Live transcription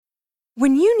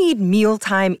When you need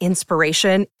mealtime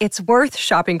inspiration, it's worth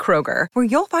shopping Kroger, where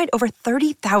you'll find over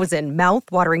 30,000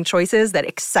 mouth-watering choices that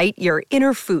excite your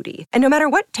inner foodie. And no matter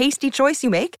what tasty choice you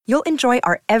make, you'll enjoy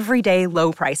our everyday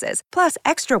low prices, plus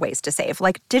extra ways to save,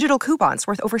 like digital coupons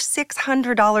worth over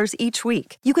 $600 each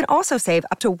week. You can also save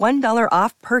up to $1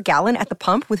 off per gallon at the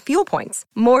pump with fuel points.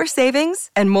 More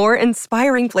savings and more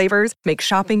inspiring flavors make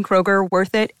shopping Kroger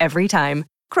worth it every time.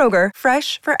 Kroger,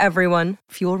 fresh for everyone.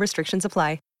 Fuel restrictions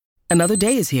apply. Another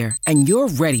day is here, and you're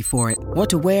ready for it. What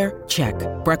to wear? Check.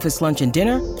 Breakfast, lunch, and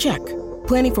dinner? Check.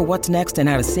 Planning for what's next and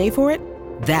how to save for it?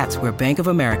 That's where Bank of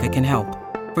America can help.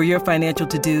 For your financial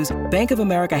to-dos, Bank of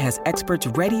America has experts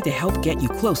ready to help get you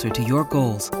closer to your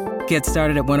goals. Get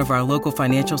started at one of our local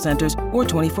financial centers or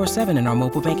 24/7 in our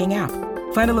mobile banking app.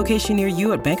 Find a location near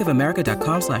you at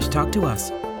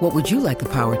bankofamerica.com/talktous. What would you like the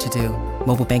power to do?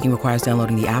 Mobile banking requires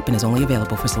downloading the app and is only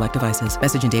available for select devices.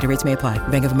 Message and data rates may apply.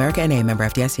 Bank of America N.A., member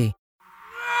FDIC.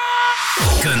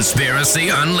 Conspiracy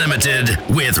Unlimited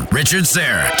with Richard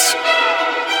Syrett.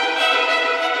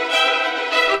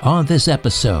 On this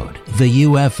episode, the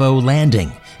UFO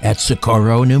landing at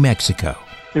Socorro, New Mexico.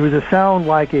 There was a sound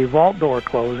like a vault door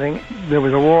closing. There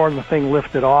was a roar and the thing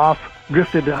lifted off,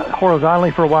 drifted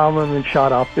horizontally for a while, and then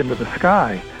shot up into the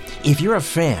sky. If you're a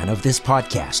fan of this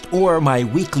podcast or my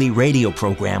weekly radio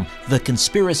program, The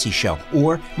Conspiracy Show,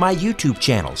 or my YouTube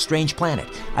channel, Strange Planet,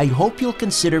 I hope you'll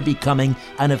consider becoming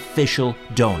an official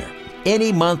donor.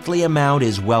 Any monthly amount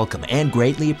is welcome and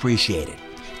greatly appreciated.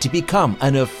 To become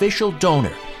an official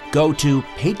donor, go to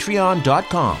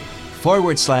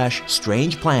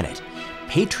patreon.com/Strange Planet.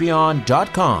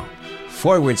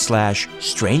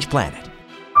 Patreon.com/Strange Planet.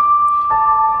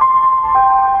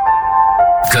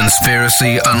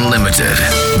 Conspiracy Unlimited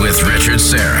with Richard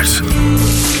Syrett.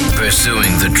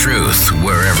 Pursuing the truth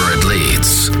wherever it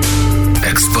leads.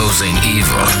 Exposing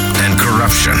evil and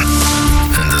corruption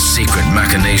and the secret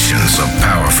machinations of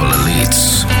powerful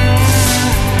elites.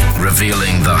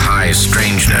 Revealing the high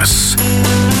strangeness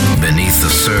beneath the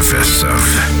surface of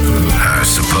our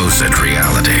supposed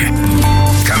reality.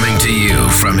 Coming to you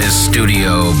from his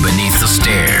studio beneath the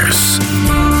stairs.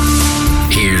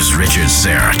 Here's Richard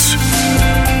Syrett.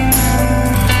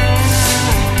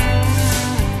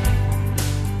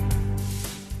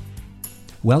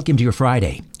 Welcome to your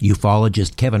Friday.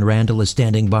 Ufologist Kevin Randle is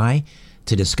standing by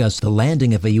to discuss the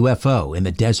landing of a UFO in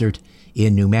the desert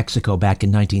in New Mexico back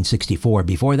in 1964.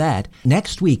 Before that,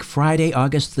 next week, Friday,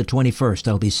 August the 21st,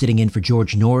 I'll be sitting in for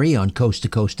George Norrie on Coast to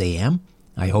Coast AM.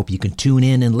 I hope you can tune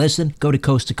in and listen. Go to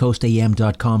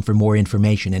coasttocoastam.com for more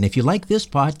information. And if you like this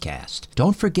podcast,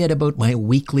 don't forget about my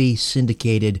weekly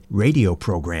syndicated radio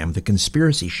program, The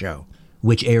Conspiracy Show,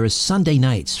 which airs Sunday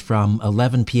nights from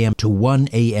 11 p.m. to 1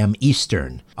 a.m.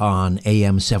 Eastern on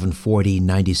AM 740,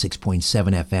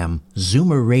 96.7 FM,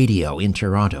 Zoomer Radio in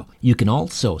Toronto. You can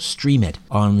also stream it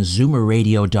on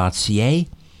zoomerradio.ca,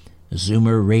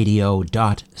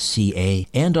 zoomerradio.ca,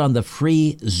 and on the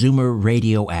free Zoomer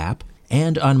Radio app,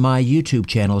 and on my YouTube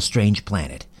channel, Strange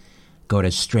Planet. Go to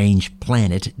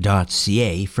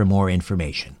strangeplanet.ca for more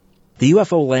information. The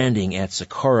UFO landing at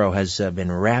Socorro has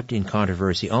been wrapped in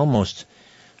controversy almost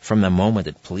from the moment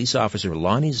that police officer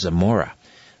Lonnie Zamora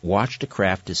watched a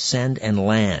craft descend and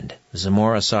land.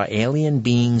 Zamora saw alien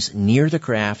beings near the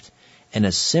craft and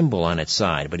a symbol on its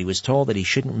side, but he was told that he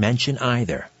shouldn't mention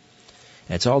either.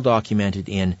 It's all documented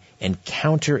in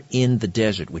Encounter in the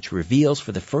Desert, which reveals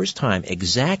for the first time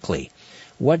exactly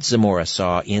what Zamora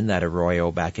saw in that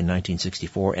arroyo back in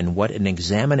 1964 and what an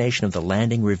examination of the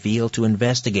landing revealed to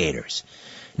investigators.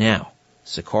 Now,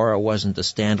 Socorro wasn't a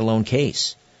standalone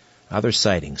case. Other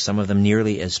sightings, some of them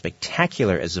nearly as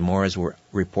spectacular as Zamora's, were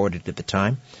reported at the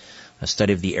time. A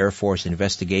study of the Air Force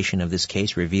investigation of this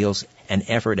case reveals an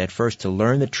effort at first to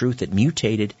learn the truth that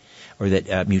mutated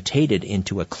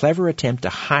into a clever attempt to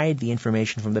hide the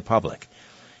information from the public.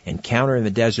 Encounter in the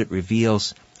Desert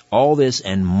reveals all this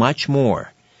and much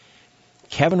more.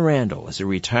 Kevin Randle is a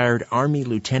retired Army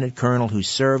lieutenant colonel who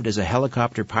served as a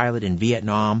helicopter pilot in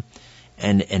Vietnam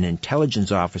and an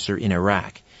intelligence officer in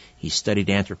Iraq. He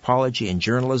studied anthropology and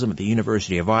journalism at the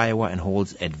University of Iowa and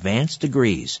holds advanced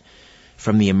degrees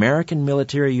from the American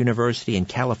Military University and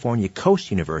California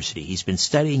Coast University. He's been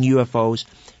studying UFOs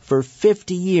for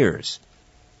 50 years.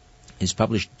 He's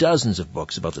published dozens of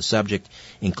books about the subject,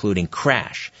 including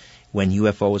Crash, When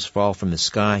UFOs Fall from the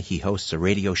Sky. He hosts a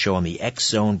radio show on the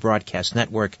X-Zone Broadcast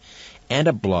Network and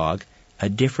a blog, A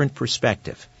Different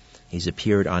Perspective. He's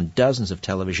appeared on dozens of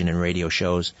television and radio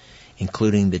shows,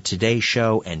 including The Today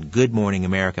Show and Good Morning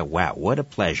America. Wow, what a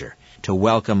pleasure to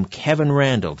welcome Kevin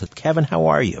Randle. Kevin, how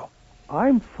are you?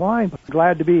 I'm fine.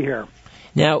 Glad to be here.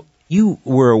 Now, You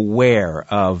were aware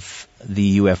of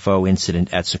the UFO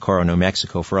incident at Socorro, New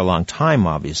Mexico for a long time,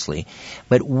 obviously.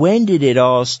 But when did it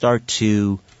all start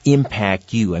to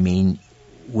impact you? I mean,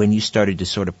 when you started to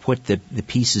sort of put the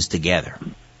pieces together?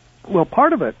 Well,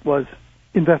 part of it was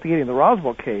investigating the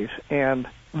Roswell case, and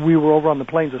we were over on the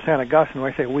plains of San Augustine.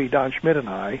 When I say we, Don Schmidt and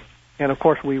I, and of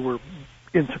course we were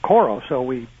in Socorro, so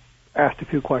we asked a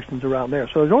few questions around there.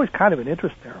 So there's always kind of an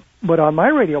interest there. But on my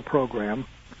radio program,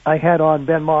 I had on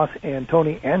Ben Moss and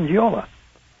Tony Angiola.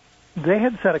 They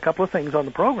had said a couple of things on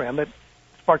the program that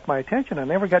sparked my attention. I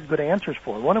never got good answers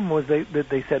for. One of them was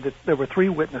they said that there were 3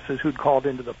 witnesses who'd called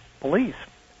into the police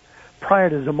prior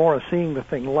to Zamora seeing the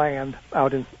thing land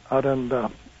out on the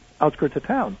outskirts of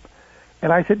town.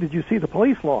 And I said, did you see the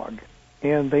police log?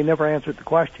 And they never answered the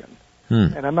question.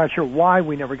 And I'm not sure why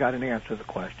we never got an answer to the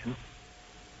question.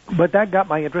 But that got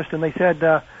my interest, and they said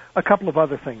a couple of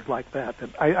other things like that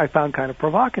I found kind of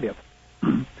provocative.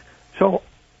 So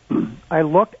I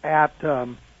looked at,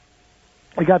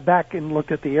 I got back and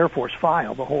looked at the Air Force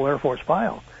file, the whole Air Force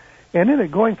file. And in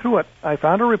it, going through it, I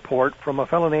found a report from a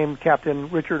fellow named Captain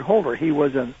Richard Holder. He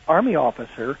was an Army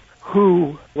officer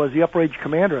who was the uprange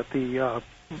commander at the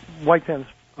White Sands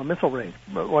Missile Range,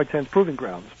 White Sands Proving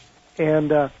Grounds.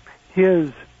 And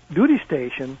his duty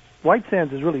station, White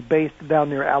Sands is really based down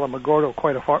near Alamogordo,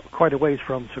 quite a ways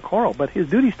from Socorro, but his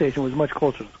duty station was much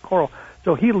closer to Socorro,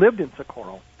 so he lived in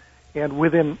Socorro. And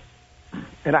within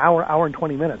an hour and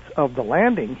 20 minutes of the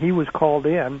landing, he was called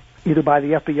in either by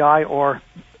the FBI or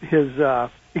his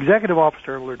executive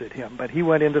officer alerted him, but he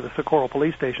went into the Socorro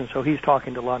police station, so he's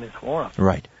talking to Lonnie Zamora.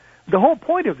 Right. The whole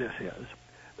point of this is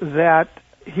that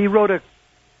he wrote a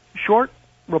short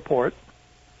report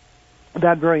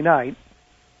that very night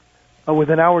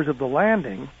within hours of the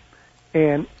landing,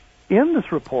 and in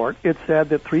this report it said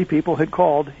that 3 people had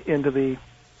called into the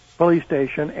police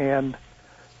station and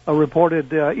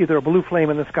reported either a blue flame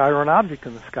in the sky or an object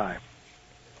in the sky.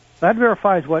 That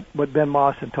verifies what Ben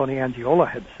Moss and Tony Angiola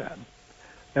had said.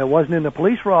 It wasn't in the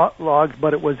police logs,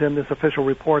 but it was in this official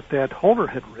report that Holder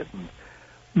had written.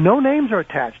 No names are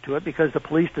attached to it because the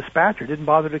police dispatcher didn't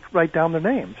bother to write down their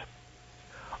names.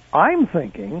 I'm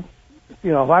thinking,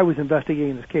 if I was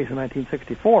investigating this case in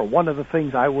 1964, one of the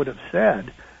things I would have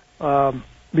said,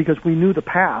 because we knew the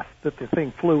path that the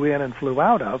thing flew in and flew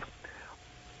out of,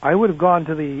 I would have gone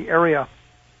to the area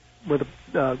where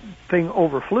the thing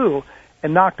overflew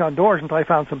and knocked on doors until I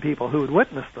found some people who had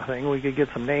witnessed the thing. We could get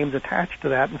some names attached to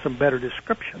that and some better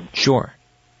description. Sure.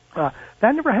 That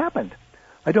never happened.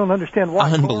 I don't understand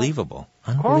why. Unbelievable.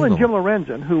 Carl and Jim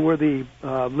Lorenzen, who were the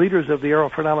leaders of the Aerial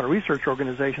Phenomena Research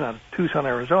Organization out of Tucson,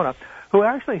 Arizona, who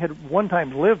actually had one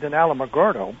time lived in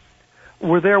Alamogordo,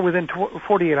 were there within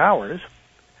 48 hours.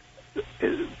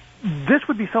 This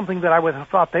would be something that I would have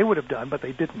thought they would have done, but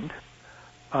they didn't.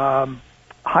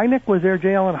 Hynek was there,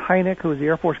 J. Allen Hynek, who was the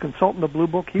Air Force consultant of Blue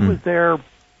Book. He was there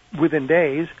within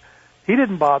days. He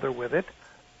didn't bother with it.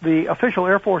 The official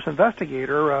Air Force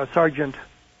investigator, Sergeant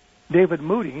David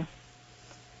Moody,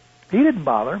 he didn't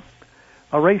bother.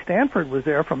 Ray Stanford was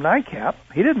there from NICAP.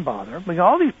 He didn't bother. I mean,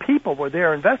 all these people were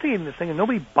there investigating this thing, and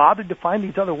nobody bothered to find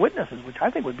these other witnesses, which I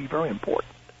think would be very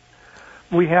important.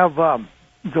 We have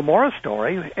Zamora's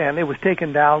story, and it was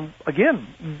taken down, again,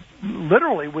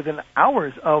 literally within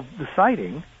hours of the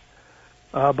sighting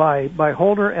by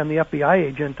Holder and the FBI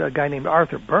agent, a guy named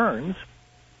Arthur Burns.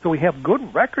 So we have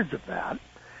good records of that.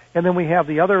 And then we have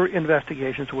the other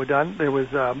investigations that were done. There was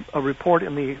a report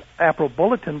in the April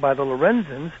Bulletin by the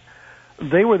Lorenzens.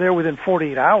 They were there within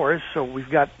 48 hours, so we've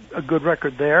got a good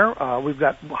record there. We've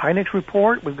got Hynek's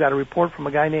report. We've got a report from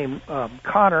a guy named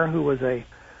Connor, who was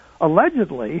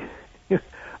allegedly,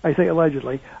 I say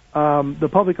allegedly, the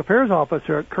public affairs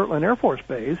officer at Kirtland Air Force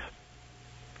Base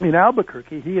in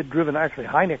Albuquerque. He had driven actually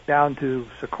Hynek down to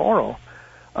Socorro.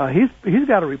 He's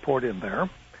got a report in there.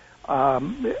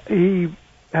 He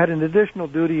had an additional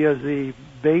duty as the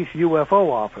base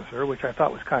UFO officer, which I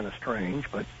thought was kind of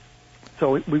strange, but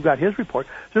so we've got his report.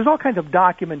 So there's all kinds of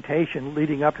documentation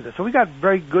leading up to this. So we got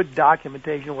very good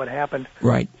documentation of what happened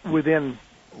within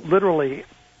literally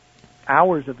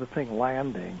hours of the thing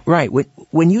landing. Right.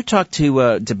 When you talked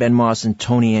to Ben Moss and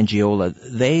Tony Angiola,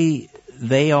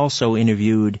 they also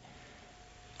interviewed,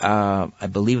 I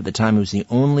believe at the time it was the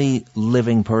only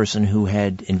living person who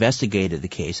had investigated the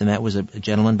case, and that was a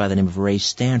gentleman by the name of Ray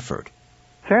Stanford.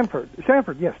 Stanford,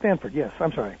 yes,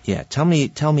 I'm sorry. Yeah, tell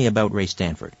me about Ray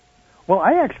Stanford. Well,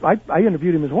 I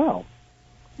interviewed him as well,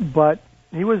 but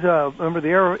he was a member of the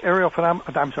Aerial Phenomena.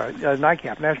 I'm sorry,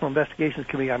 NICAP, National Investigations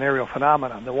Committee on Aerial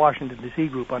Phenomena, the Washington D.C.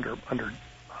 group under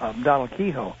Donald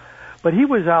Kehoe. But he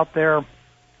was out there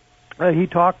He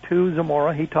talked to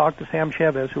Zamora. He talked to Sam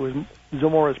Chavez, who was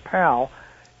Zamora's pal.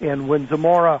 And when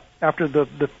Zamora, after the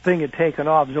thing had taken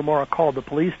off, Zamora called the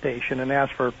police station and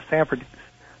asked for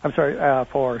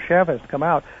for Chavez to come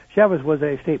out. Chavez was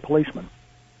a state policeman.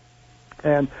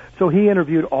 And so he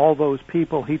interviewed all those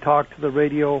people. He talked to the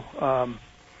radio,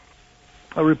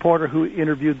 a reporter who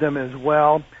interviewed them as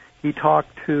well. He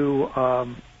talked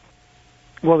to,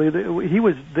 he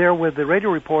was there with the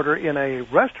radio reporter in a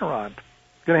restaurant,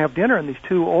 going to have dinner, and these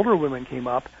two older women came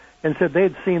up and said they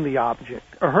had seen the object,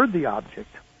 or heard the object.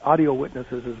 Audio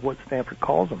witnesses is what Stanford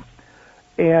calls them.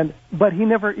 But he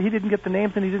didn't get the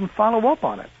names, and he didn't follow up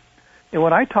on it. And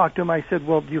when I talked to him, I said,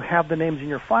 well, do you have the names in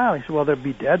your file? He said, well, they'd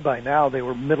be dead by now. They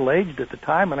were middle-aged at the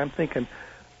time. And I'm thinking,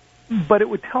 but it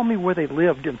would tell me where they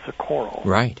lived in Socorro.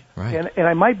 Right. And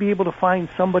I might be able to find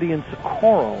somebody in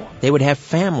Socorro. They would have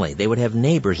family. They would have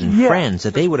neighbors and friends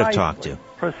that they would have talked to.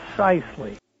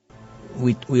 Precisely.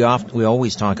 We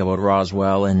always talk about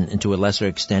Roswell and to a lesser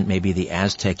extent maybe the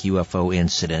Aztec UFO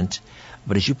incident.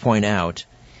 But as you point out,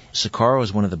 Socorro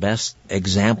is one of the best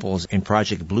examples in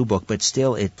Project Blue Book, but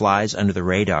still it flies under the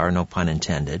radar, no pun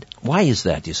intended. Why is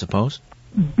that, do you suppose?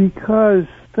 Because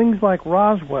things like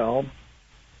Roswell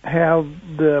have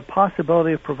the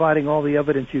possibility of providing all the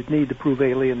evidence you'd need to prove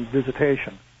alien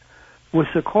visitation. With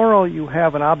Socorro, you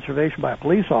have an observation by a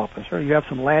police officer. You have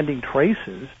some landing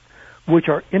traces, which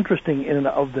are interesting in and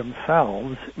of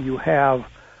themselves. You have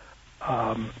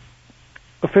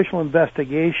official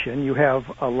investigation. You have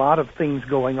a lot of things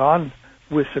going on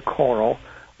with Socorro.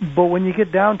 But when you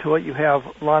get down to it, you have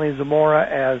Lonnie Zamora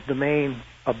as the main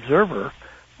observer.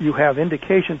 You have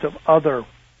indications of other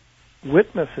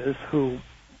witnesses who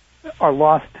are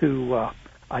lost to,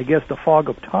 the fog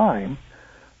of time.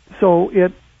 So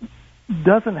it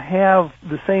doesn't have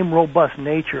the same robust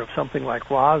nature of something like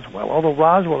Roswell, although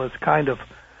Roswell has kind of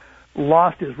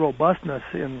lost its robustness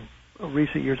in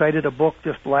recent years. I did a book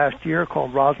just last year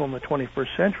called Roswell in the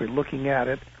 21st Century, looking at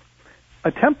it,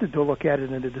 attempted to look at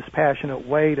it in a dispassionate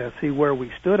way to see where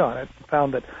we stood on it, and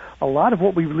found that a lot of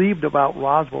what we believed about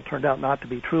Roswell turned out not to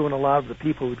be true, and a lot of the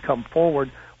people who'd come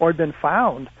forward or had been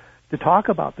found to talk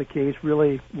about the case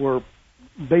really were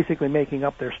basically making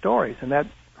up their stories, and that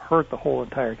hurt the whole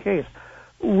entire case.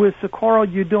 With Socorro,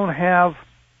 you don't have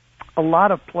a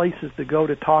lot of places to go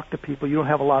to talk to people. You don't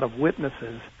have a lot of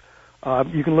witnesses.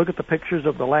 You can look at the pictures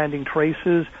of the landing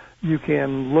traces. You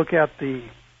can look at the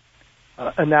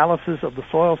analysis of the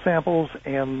soil samples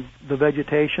and the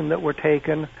vegetation that were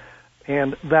taken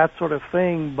and that sort of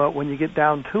thing. But when you get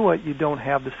down to it, you don't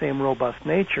have the same robust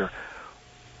nature.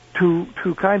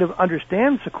 To kind of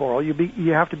understand Socorro,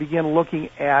 you have to begin looking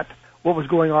at what was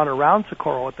going on around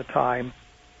Socorro at the time,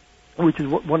 which is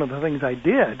one of the things I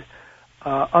did.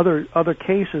 Other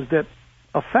cases that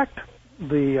affect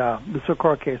the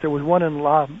Socorro case. There was one in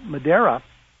La Madera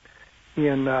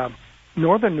in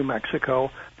northern New Mexico.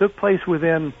 Took place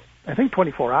within, I think,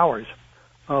 24 hours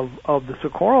of the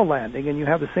Socorro landing, and you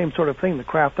have the same sort of thing. The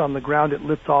craft on the ground, it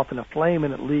lifts off in a flame,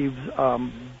 and it leaves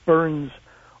burns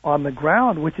on the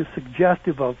ground, which is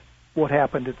suggestive of what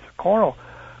happened at Socorro.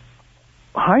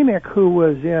 Hynek, who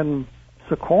was in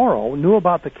Socorro, knew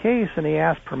about the case, and he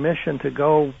asked permission to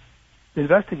go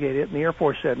investigate it, and the Air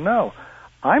Force said no.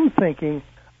 I'm thinking,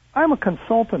 I'm a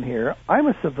consultant here. I'm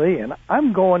a civilian.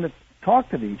 I'm going to talk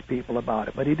to these people about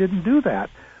it. But he didn't do that.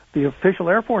 The official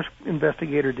Air Force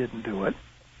investigator didn't do it.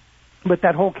 But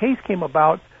that whole case came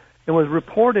about and was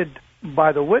reported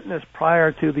by the witness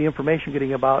prior to the information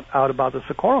getting out about the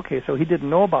Socorro case. So he didn't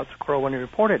know about Socorro when he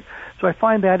reported. So I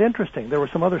find that interesting. There were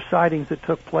some other sightings that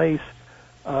took place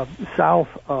south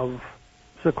of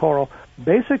Socorro,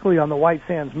 basically on the White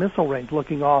Sands Missile Range,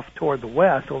 looking off toward the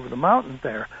west over the mountains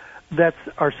there, that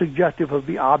are suggestive of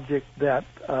the object that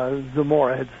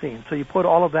Zamora had seen. So you put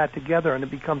all of that together, and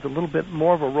it becomes a little bit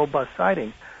more of a robust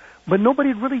sighting. But nobody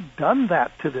had really done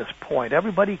that to this point.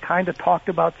 Everybody kind of talked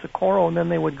about Socorro, and then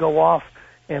they would go off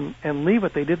and leave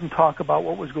it. They didn't talk about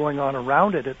what was going on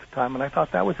around it at the time, and I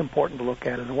thought that was important to look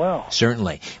at as well.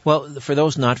 Certainly. Well, for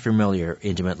those not familiar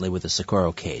intimately with the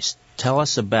Socorro case, tell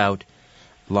us about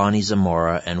Lonnie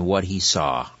Zamora and what he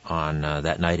saw on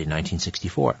that night in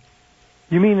 1964.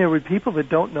 You mean there were people that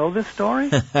don't know this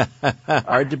story?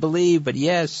 Hard to believe, but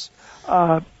yes.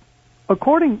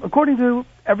 According to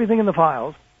everything in the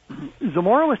files,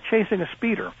 Zamora was chasing a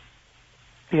speeder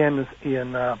in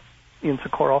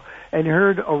Socorro, and he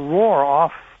heard a roar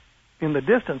off in the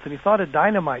distance, and he thought a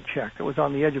dynamite check that was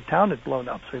on the edge of town had blown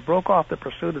up. So he broke off the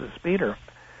pursuit of the speeder,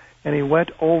 and he went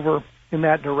over in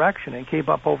that direction and came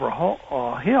up over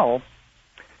a hill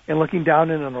and looking down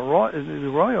in the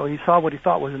arroyo, he saw what he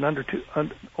thought was an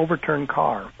undertuned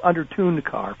car,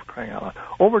 for crying out loud,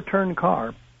 overturned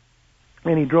car,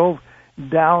 and he drove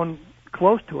down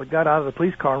close to it, got out of the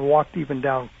police car and walked even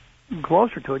down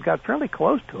closer to it, got fairly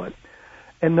close to it,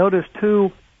 and noticed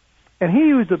two, and he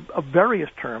used a various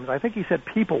terms. I think he said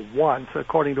people once,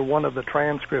 according to one of the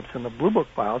transcripts in the Blue Book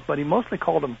files, but he mostly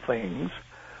called them things.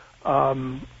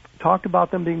 Talked about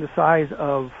them being the size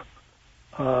of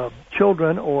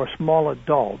children or small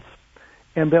adults,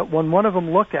 and that when one of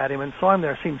them looked at him and saw him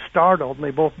there, seemed startled, and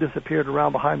they both disappeared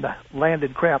around behind the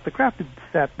landed craft. The craft had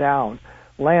sat down,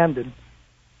 landed.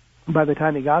 By the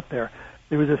time he got there,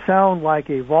 there was a sound like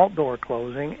a vault door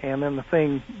closing, and then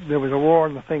there was a roar,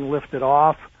 and the thing lifted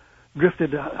off,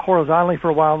 drifted horizontally for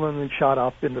a while, and then shot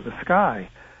up into the sky.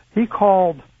 He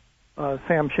called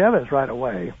Sam Chavez right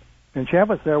away, and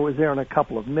Chavez was there in a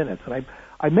couple of minutes. And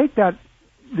I make that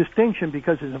distinction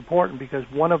because it's important, because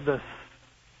one of the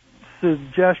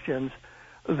suggestions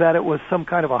that it was some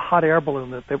kind of a hot air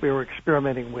balloon that we were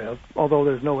experimenting with, although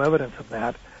there's no evidence of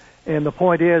that. And the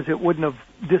point is, it wouldn't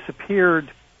have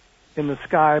disappeared in the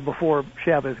sky before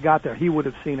Chavez got there. He would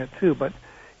have seen it too, but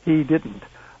he didn't.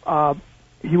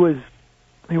 He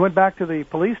went back to the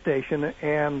police station,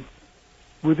 and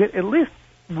within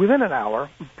an hour,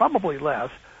 probably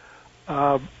less,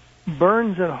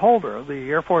 Burns and Holder, the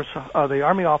Air Force, the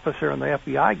Army officer, and the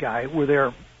FBI guy were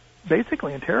there,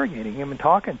 basically interrogating him and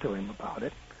talking to him about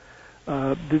it,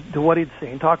 to what he'd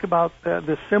seen. Talked about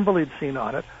the symbol he'd seen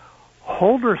on it.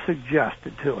 Holder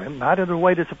suggested to him, not in a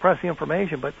way to suppress the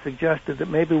information, but suggested that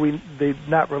maybe they'd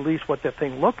not release what the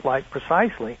thing looked like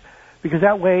precisely, because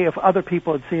that way, if other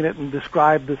people had seen it and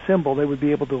described the symbol, they would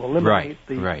be able to eliminate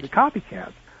the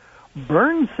copycats.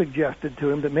 Burns suggested to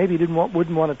him that maybe he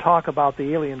wouldn't want to talk about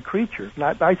the alien creatures.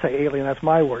 I say alien, that's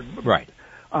my word. Right.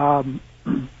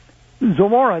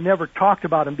 Zamora never talked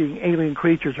about them being alien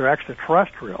creatures or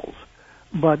extraterrestrials,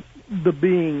 but the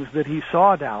beings that he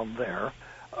saw down there,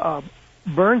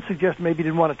 Burns suggested maybe he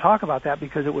didn't want to talk about that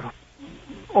because it would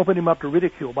open him up to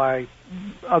ridicule by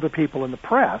other people in the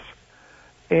press.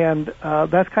 And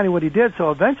that's kind of what he did.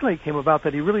 So eventually it came about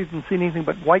that he really didn't see anything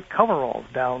but white coveralls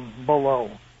down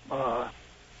below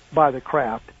by the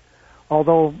craft.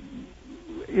 Although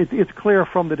it's clear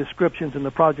from the descriptions in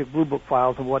the Project Blue Book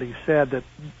files and what he said that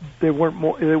it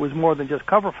was more than just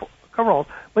coveralls,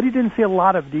 but he didn't see a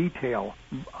lot of detail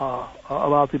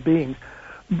about the beings.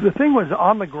 The thing was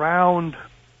on the ground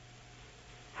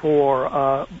for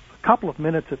a couple of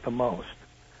minutes at the most.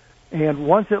 And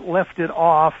once it lifted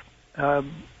off,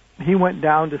 he went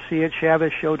down to see it.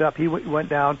 Chavez showed up. He went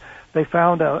down. They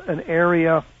found an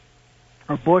area,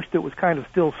 a bush that was kind of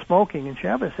still smoking. And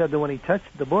Chavez said that when he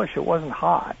touched the bush, it wasn't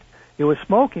hot. It was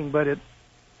smoking, but it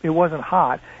wasn't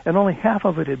hot. And only half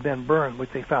of it had been burned,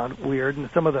 which they found weird.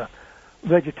 And some of the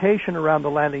vegetation around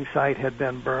the landing site had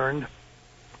been burned.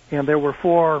 And there were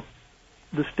 4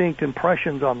 distinct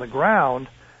impressions on the ground,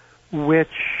 which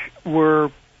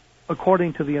were,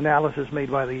 according to the analysis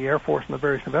made by the Air Force and the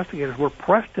various investigators, were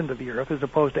pressed into the earth as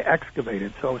opposed to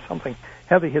excavated. So something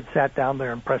heavy had sat down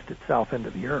there and pressed itself into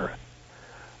the earth.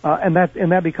 And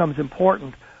that becomes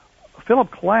important. Philip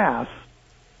Klass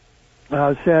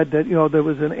said that, there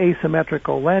was an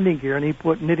asymmetrical landing gear, and he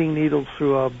put knitting needles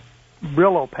through a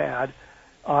Brillo pad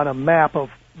on a map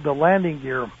of the landing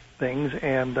gear things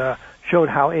and showed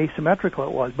how asymmetrical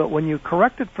it was. But when you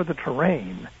correct it for the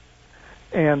terrain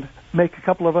and make a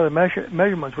couple of other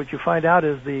measurements, what you find out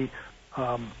is the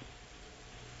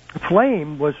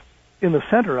flame was in the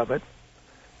center of it,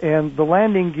 and the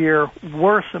landing gear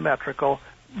were symmetrical,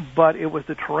 but it was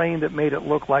the terrain that made it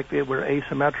look like they were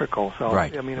asymmetrical. So,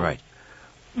 right.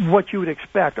 What you would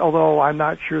expect, although I'm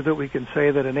not sure that we can say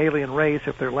that an alien race,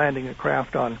 if they're landing a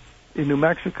craft in New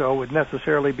Mexico, would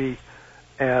necessarily be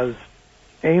as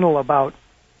anal about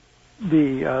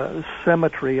the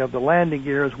symmetry of the landing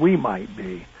gear as we might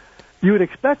be. You would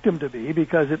expect them to be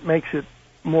because it makes it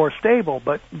more stable,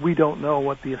 but we don't know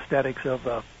what the aesthetics of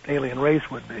the alien race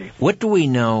would be. What do we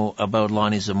know about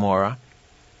Lonnie Zamora?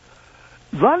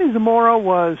 Lonnie Zamora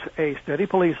was a steady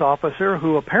police officer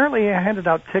who apparently handed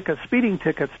out speeding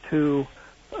tickets to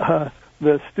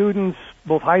the students,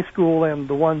 both high school and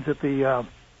the ones at the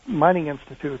mining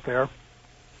institute there.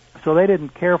 So they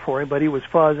didn't care for him, but he was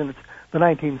fuzz, and it's the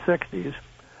 1960s.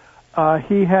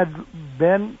 He had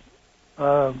been,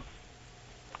 I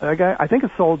think,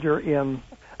 a soldier in,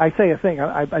 I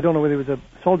don't know whether he was a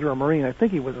soldier or Marine. I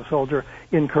think he was a soldier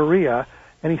in Korea,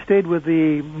 and he stayed with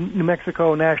the New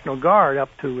Mexico National Guard up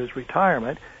to his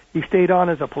retirement. He stayed on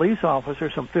as a police officer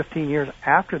some 15 years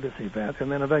after this event, and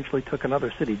then eventually took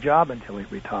another city job until he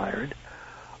retired.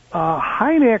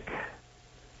 Hynek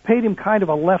paid him kind of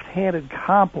a left-handed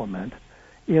compliment.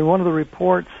 In one of the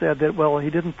reports said that, well, he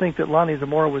didn't think that Lonnie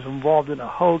Zamora was involved in a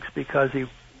hoax because he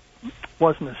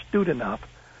wasn't astute enough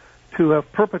to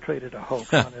have perpetrated a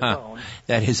hoax on his own.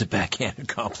 That is a backhanded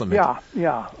compliment.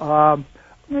 Yeah.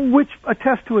 Which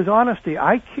attests to his honesty.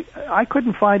 I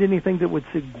couldn't find anything that would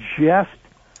suggest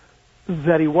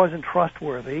that he wasn't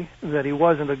trustworthy, that he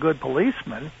wasn't a good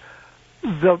policeman.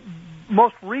 The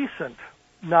most recent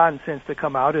nonsense to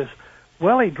come out is,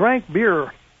 well, he drank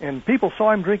beer, and people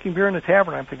saw him drinking beer in the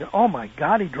tavern. I'm thinking, oh my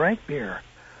God, he drank beer.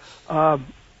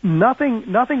 Nothing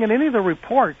in any of the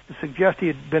reports to suggest he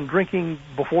had been drinking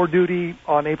before duty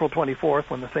on April 24th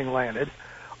when the thing landed,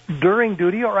 during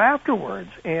duty, or afterwards.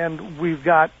 And we've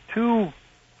got two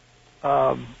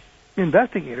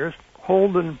investigators,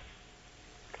 Holden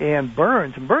and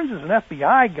Burns. And Burns is an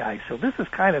FBI guy, so this is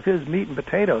kind of his meat and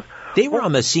potatoes. They were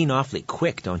on the scene awfully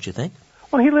quick, don't you think?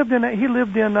 Well, he lived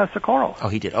in Socorro. Oh,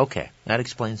 he did. Okay, that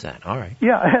explains that. All right.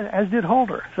 Yeah, as did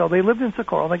Holder. So they lived in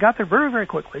Socorro. They got there very, very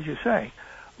quickly, as you say.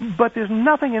 But there's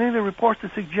nothing in any of the reports to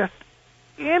suggest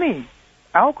any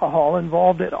alcohol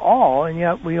involved at all. And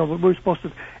yet, we're supposed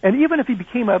to. And even if he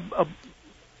became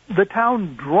the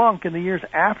town drunk in the years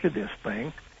after this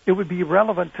thing, it would be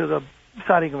relevant to the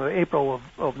sighting of April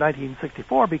of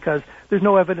 1964, because there's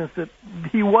no evidence that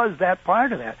he was that prior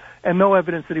to that, and no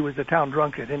evidence that he was the town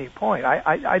drunk at any point.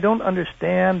 I don't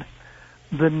understand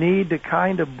the need to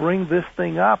kind of bring this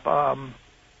thing up.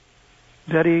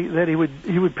 That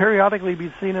he would periodically be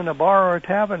seen in a bar or a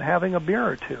tavern having a beer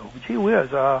or two. Gee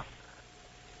whiz, I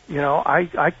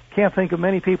can't think of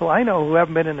many people I know who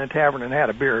haven't been in a tavern and had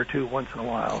a beer or two once in a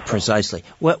while. So. Precisely.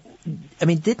 Well, I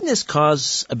mean, didn't this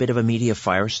cause a bit of a media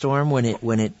firestorm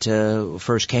when it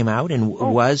first came out? And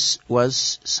was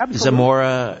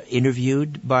Zamora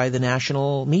interviewed by the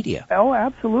national media? Oh,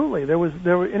 absolutely. There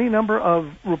were any number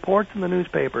of reports in the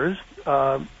newspapers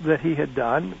that he had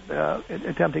done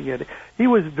attempting it. He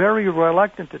was very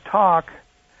reluctant to talk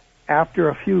after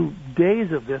a few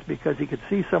days of this, because he could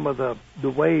see some of the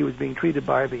way he was being treated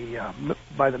by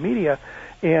the media,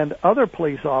 and other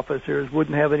police officers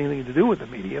wouldn't have anything to do with the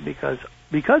media because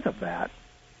of that.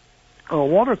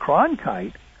 Walter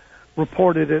Cronkite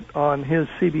reported it on his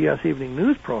CBS Evening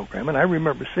News program, and I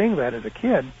remember seeing that as a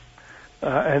kid.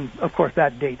 And, of course,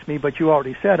 that dates me, but you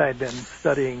already said I'd been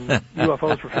studying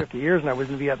UFOs for 50 years, and I was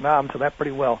in Vietnam, so that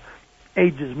pretty well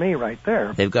ages me right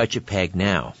there. They've got you pegged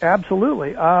now.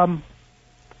 Absolutely.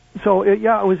 So it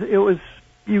was.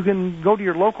 You can go to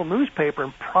your local newspaper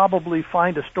and probably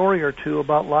find a story or two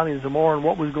about Lonnie Zamora and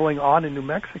what was going on in New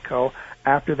Mexico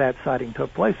after that sighting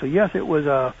took place. So yes, it was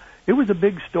a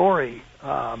big story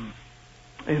in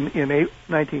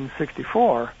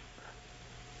 1964,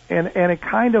 and it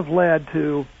kind of led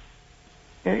to,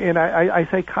 and I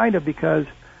say kind of because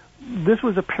this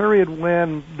was a period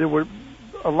when there were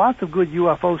lots of good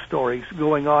UFO stories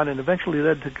going on, and eventually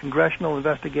led to congressional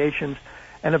investigations,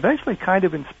 and eventually kind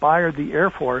of inspired the Air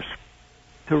Force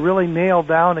to really nail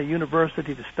down a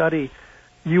university to study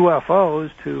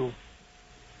UFOs to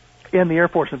end the Air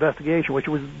Force investigation, which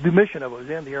was the mission of it, was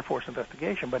end the Air Force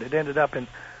investigation, but it ended up in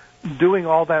doing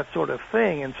all that sort of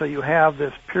thing. And so you have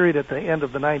this period at the end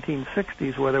of the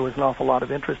 1960s where there was an awful lot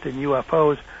of interest in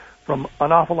UFOs from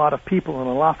an awful lot of people in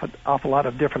an awful lot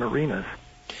of different arenas.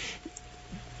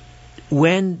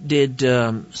 When did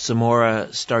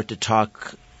Zamora start to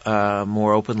talk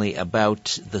more openly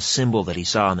about the symbol that he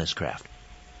saw on this craft?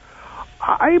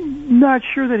 I'm not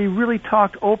sure that he really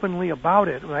talked openly about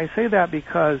it. And I say that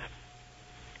because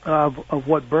of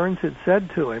what Burns had said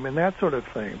to him and that sort of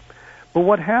thing. But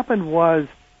what happened was,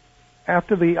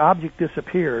 after the object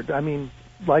disappeared, I mean,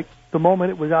 like the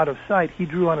moment it was out of sight, he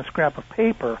drew on a scrap of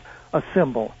paper a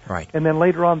symbol. Right. And then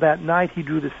later on that night, he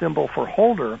drew the symbol for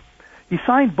Holder. He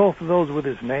signed both of those with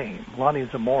his name, Lonnie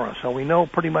Zamora, so we know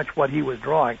pretty much what he was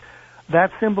drawing.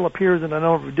 That symbol appears in a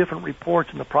number of different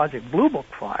reports in the Project Blue Book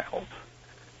files.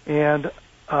 And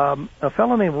a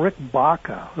fellow named Rick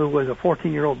Baca, who was a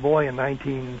 14-year-old boy in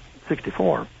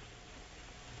 1964,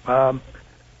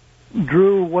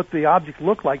 drew what the object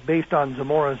looked like based on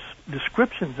Zamora's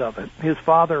descriptions of it. His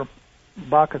father,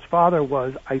 Baca's father,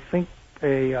 was, I think,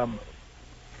 a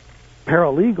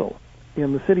paralegal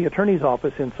in the city attorney's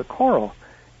office in Socorro,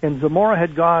 and Zamora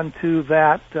had gone to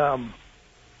that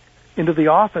into the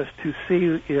office to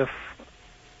see if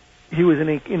he was in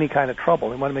any kind of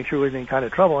trouble. He wanted to make sure he was in any kind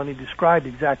of trouble, and he described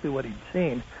exactly what he'd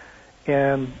seen.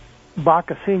 And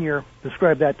Baca Sr.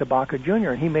 described that to Baca Jr.,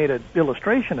 and he made an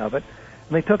illustration of it,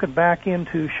 and they took it back in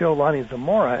to show Lonnie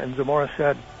Zamora, and Zamora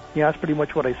said, yeah, that's pretty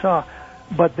much what I saw.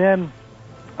 But then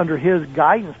under his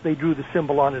guidance, they drew the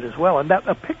symbol on it as well. And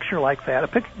a picture like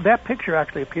that, that picture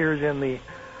actually appears in the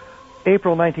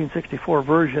April 1964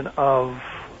 version of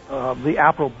the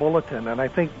April Bulletin, and I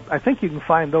think you can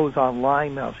find those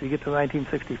online now. So you get to the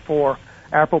 1964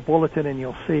 April Bulletin, and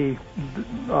you'll see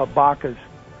Baca's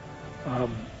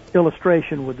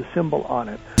illustration with the symbol on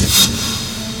it.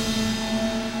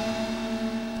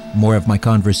 More of my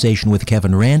conversation with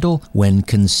Kevin Randle when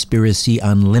Conspiracy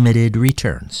Unlimited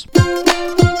returns.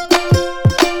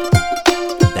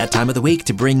 That time of the week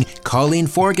to bring Colleen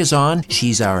Forgas on.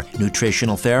 She's our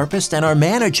nutritional therapist and our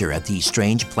manager at the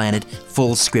Strange Planet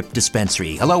Full Script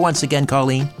Dispensary. Hello once again,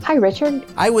 Colleen. Hi, Richard.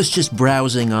 I was just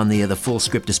browsing on the Full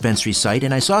Script Dispensary site,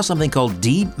 and I saw something called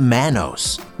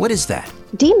D-Mannose. What is that?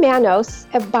 D-Mannose,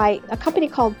 by a company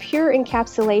called Pure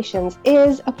Encapsulations,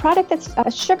 is a product that's a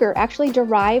sugar actually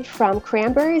derived from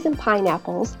cranberries and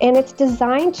pineapples, and it's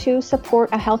designed to support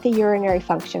a healthy urinary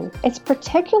function. It's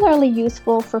particularly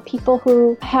useful for people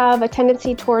who have a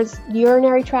tendency towards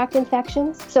urinary tract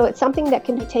infections, so it's something that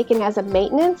can be taken as a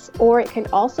maintenance, or it can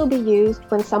also be used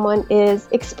when someone is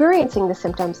experiencing the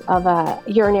symptoms of a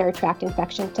urinary tract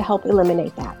infection to help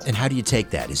eliminate that. And how do you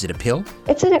take that? Is it a pill?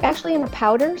 It's actually in a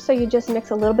powder, so you just mix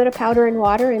a little bit of powder in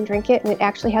water and drink it, and it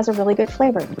actually has a really good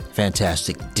flavor.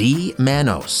 Fantastic.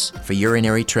 D-Mannose for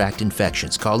urinary tract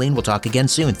infections. Colleen, we'll talk again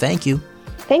soon. Thank you.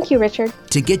 Thank you, Richard.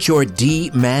 To get your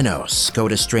D-Mannose, go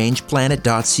to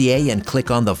strangeplanet.ca and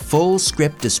click on the Full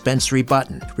Script Dispensary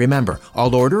button. Remember,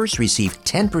 all orders receive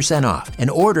 10% off, and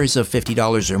orders of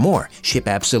 $50 or more ship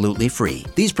absolutely free.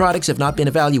 These products have not been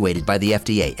evaluated by the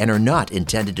FDA and are not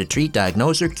intended to treat,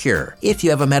 diagnose, or cure. If you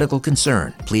have a medical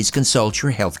concern, please consult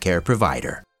your healthcare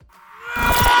provider.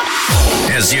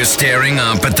 As you're staring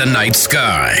up at the night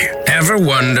sky, ever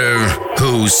wonder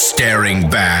who's staring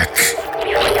back?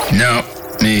 No,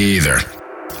 me either.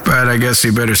 But I guess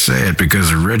you better say it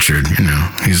because of Richard,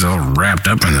 he's all wrapped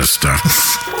up in this stuff.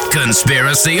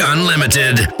 Conspiracy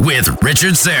Unlimited with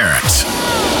Richard Syrett.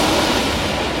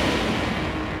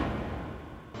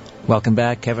 Welcome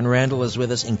back. Kevin Randle is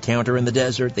with us. Encounter in the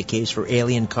Desert, the case for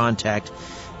alien contact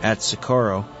at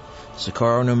Socorro,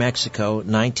 New Mexico,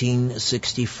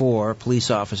 1964. Police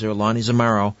officer Lonnie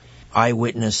Zamora,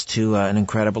 eyewitness to an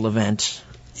incredible event.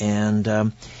 And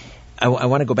I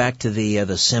want to go back to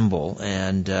the symbol,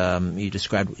 and you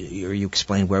described, or you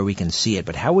explained where we can see it,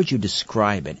 but how would you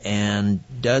describe it? And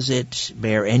does it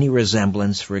bear any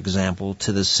resemblance, for example,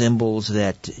 to the symbols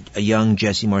that a young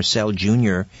Jesse Marcel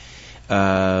Jr.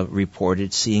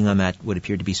 Reported seeing on that would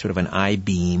appear to be sort of an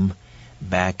I-beam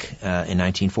back in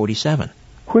 1947?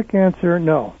 Quick answer,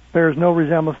 no. There's no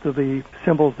resemblance to the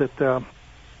symbols that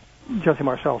Jesse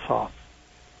Marcel saw.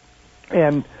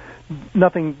 And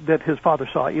nothing that his father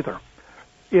saw either.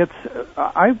 It's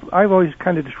I've always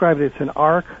kind of described it. It's an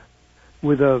arc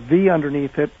with a V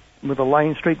underneath it, with a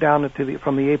line straight down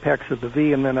from the apex of the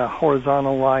V, and then a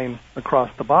horizontal line across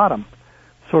the bottom,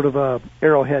 sort of a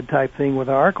arrowhead type thing with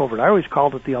an arc over it. I always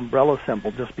called it the umbrella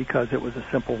symbol just because it was a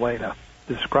simple way to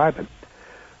describe it.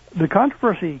 The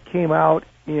controversy came out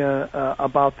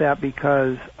about that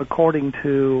because, according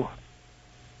to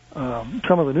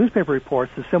some of the newspaper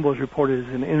reports, the symbol is reported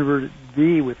as an inverted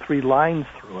V with 3 lines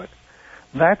through it.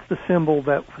 That's the symbol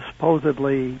that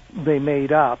supposedly they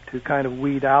made up to kind of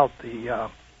weed out the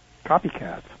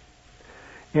copycats.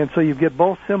 And so you get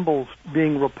both symbols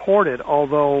being reported,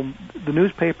 although the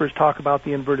newspapers talk about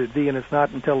the inverted V, and it's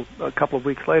not until a couple of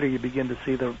weeks later you begin to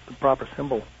see the proper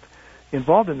symbol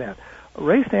involved in that.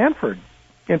 Ray Stanford,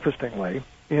 interestingly,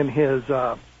 in his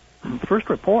first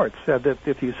report, said that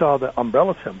if you saw the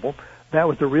umbrella symbol, that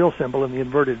was the real symbol, and the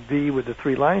inverted V with the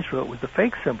 3 lines through it was the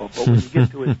fake symbol. But when you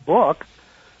get to his book,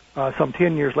 some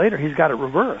 10 years later, he's got it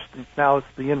reversed. Now it's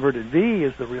the inverted V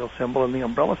is the real symbol, and the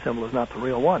umbrella symbol is not the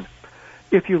real one.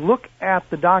 If you look at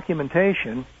the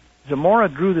documentation, Zamora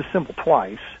drew the symbol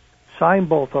twice, signed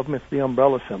both of them. It's the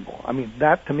umbrella symbol. I mean,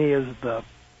 that to me is the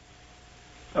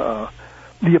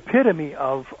epitome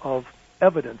of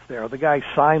evidence there. The guy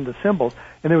signed the symbols,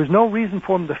 and there was no reason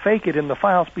for him to fake it in the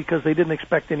files because they didn't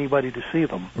expect anybody to see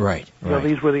them. Right.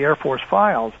 These were the Air Force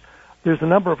files. There's a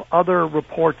number of other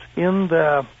reports in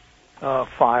the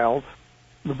files,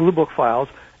 the Blue Book files,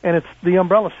 and it's the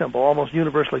umbrella symbol almost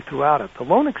universally throughout it. The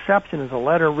lone exception is a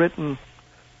letter written,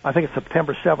 I think it's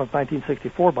September 7th,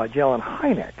 1964, by Jelen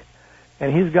Hynek,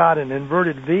 and he's got an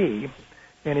inverted V,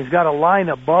 and he's got a line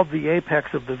above the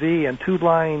apex of the V and 2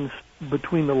 lines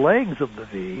between the legs of the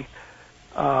V,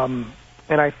 and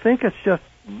I think it's just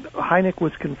Hynek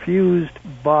was confused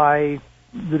by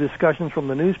the discussions from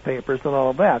the newspapers and all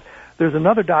of that. There's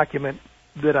another document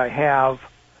that I have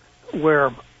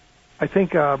where I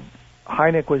think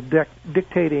Hynek was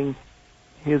dictating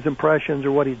his impressions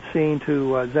or what he'd seen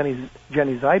to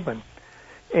Jenny Zeidman,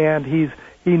 and he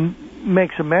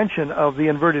makes a mention of the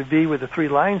inverted V with the 3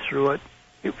 lines through it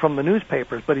from the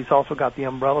newspapers, but he's also got the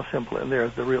umbrella symbol in there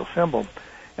as the real symbol.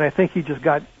 And I think he just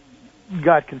got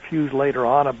confused later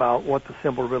on about what the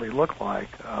symbol really looked like.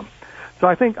 So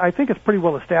I think it's pretty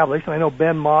well established, and I know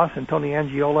Ben Moss and Tony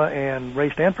Angiola and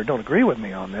Ray Stanford don't agree with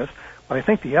me on this, but I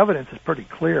think the evidence is pretty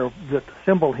clear that the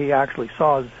symbol he actually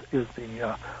saw is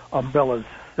the umbrella's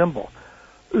symbol.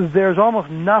 There's almost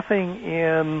nothing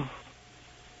in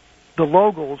the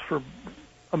logos for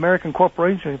American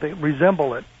corporations that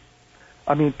resemble it.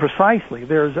 I mean, precisely.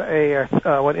 There's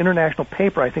an international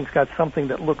paper I think's got something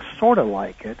that looks sort of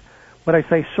like it, but I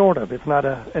say sort of. It's not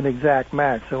an exact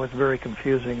match, so it's very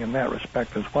confusing in that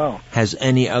respect as well. Has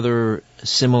any other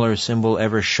similar symbol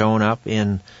ever shown up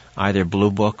in either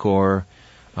Blue Book or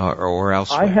elsewhere?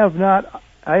 I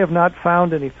have not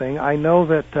found anything. I know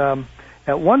that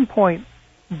at one point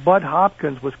Bud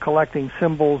Hopkins was collecting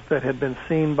symbols that had been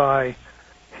seen by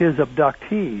his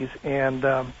abductees, and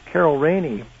Carol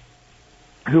Rainey,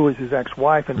 who was his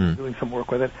ex-wife and was doing some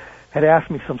work with it, had asked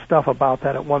me some stuff about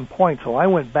that at one point. So I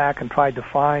went back and tried to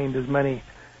find as many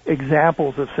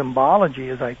examples of symbology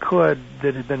as I could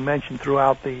that had been mentioned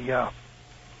throughout the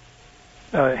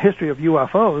history of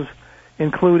UFOs,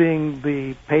 including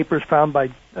the papers found by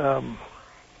a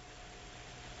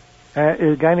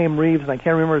guy named Reeves, and I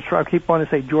can't remember his name. I keep wanting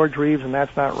to say George Reeves, and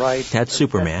that's not right. That's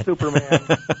Superman. That's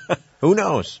Superman. Who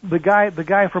knows? The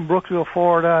guy from Brooksville,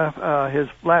 Florida. His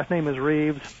last name is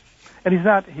Reeves, and he's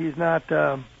not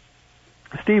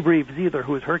Steve Reeves either,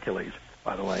 who is Hercules,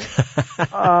 by the way.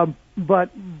 But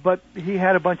he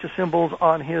had a bunch of symbols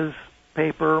on his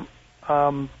paper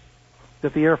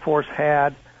that the Air Force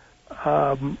had.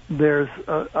 There's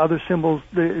other symbols.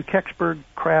 The Kecksburg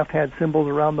craft had symbols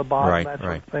around the bottom, that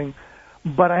sort of thing.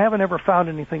 But I haven't ever found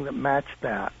anything that matched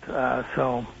that.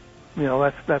 So,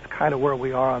 that's kind of where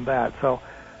we are on that. So,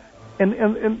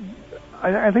 and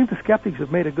I think the skeptics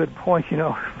have made a good point. We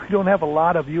don't have a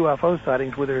lot of UFO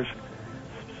sightings where there's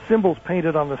symbols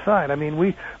painted on the side. I mean,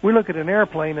 we look at an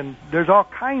airplane and there's all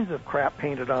kinds of crap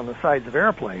painted on the sides of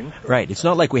airplanes. Right. It's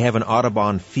not like we have an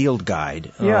Audubon field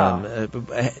guide. Yeah.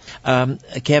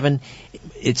 Kevin,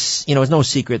 it's no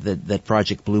secret that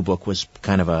Project Blue Book was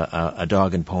kind of a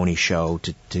dog and pony show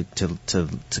to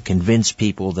convince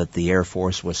people that the Air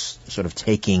Force was sort of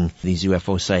taking these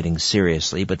UFO sightings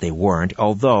seriously, but they weren't.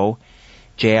 Although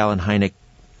J. Allen Hynek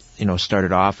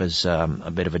started off as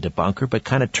a bit of a debunker, but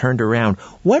kind of turned around.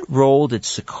 What role did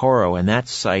Socorro and that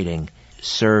sighting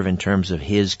serve in terms of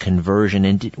his conversion?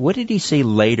 And what did he say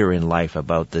later in life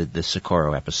about the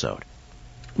Socorro episode?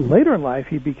 Later in life,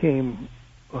 he became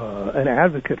an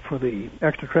advocate for the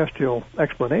extraterrestrial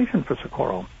explanation for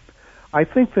Socorro. I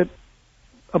think that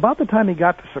about the time he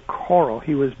got to Socorro,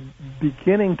 he was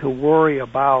beginning to worry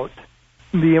about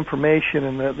the information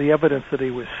and the evidence that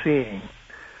he was seeing.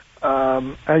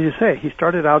 As you say, he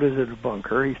started out as a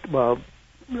debunker,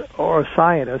 or a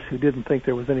scientist who didn't think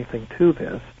there was anything to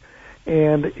this,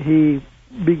 and he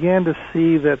began to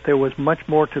see that there was much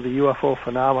more to the UFO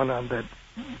phenomenon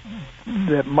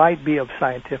that might be of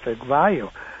scientific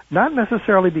value. Not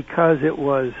necessarily because it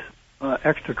was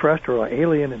extraterrestrial or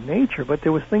alien in nature, but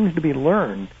there was things to be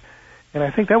learned. And I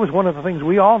think that was one of the things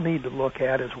we all need to look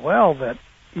at as well, that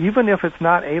even if it's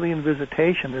not alien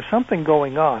visitation, there's something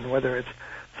going on, whether it's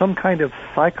some kind of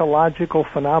psychological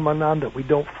phenomenon that we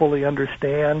don't fully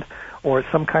understand, or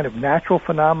some kind of natural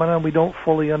phenomenon we don't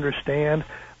fully understand.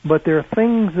 But there are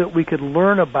things that we could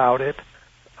learn about it,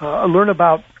 learn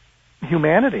about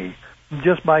humanity,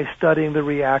 just by studying the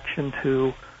reaction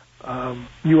to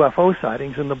UFO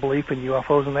sightings and the belief in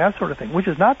UFOs and that sort of thing. Which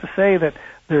is not to say that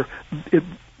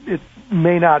it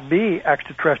may not be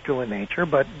extraterrestrial in nature,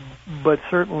 but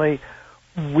certainly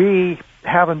we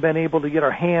haven't been able to get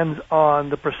our hands on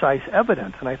the precise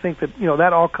evidence. And I think that,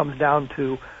 that all comes down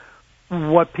to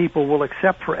what people will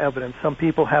accept for evidence. Some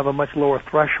people have a much lower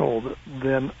threshold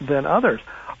than others.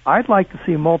 I'd like to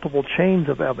see multiple chains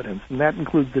of evidence, and that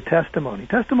includes the testimony.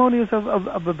 Testimony is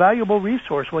of a valuable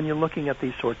resource when you're looking at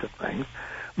these sorts of things,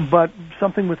 but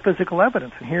something with physical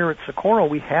evidence. And here at Socorro,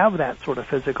 we have that sort of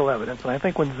physical evidence. And I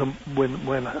think when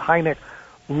Hynek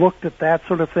looked at that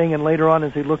sort of thing, and later on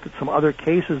as he looked at some other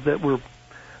cases that were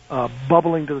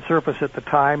bubbling to the surface at the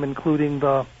time, including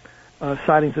the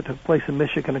sightings that took place in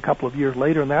Michigan a couple of years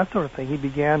later and that sort of thing, he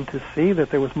began to see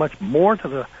that there was much more to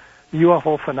the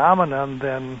UFO phenomenon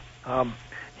than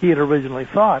he had originally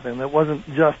thought, and it wasn't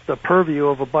just the purview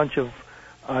of a bunch of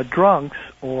drunks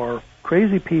or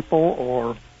crazy people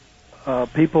or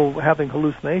people having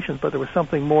hallucinations, but there was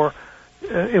something more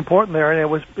important there,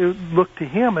 and it looked to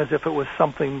him as if it was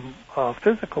something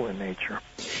physical in nature.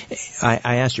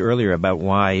 I asked you earlier about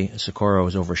why Socorro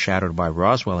was overshadowed by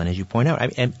Roswell, and as you point out,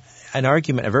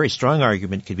 a very strong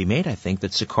argument could be made, I think,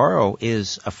 that Socorro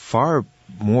is a far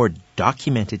more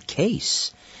documented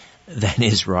case than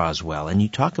is Roswell. And you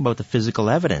talk about the physical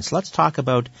evidence. Let's talk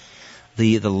about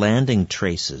the landing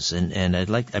traces, and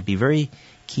I'd be very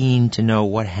keen to know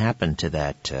what happened to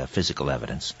that physical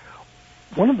evidence.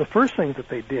 One of the first things that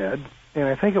they did, and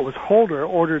I think it was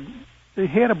Holder, he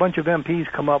had a bunch of MPs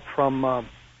come up from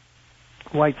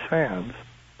White Sands,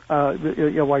 and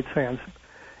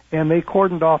they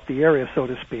cordoned off the area, so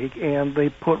to speak, and they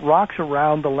put rocks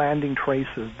around the landing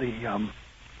traces, the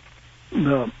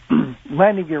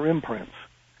landing gear imprints,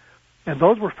 and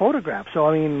those were photographs. So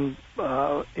I mean,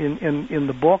 in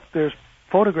the book, there's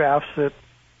photographs that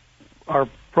are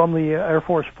from the Air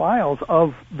Force files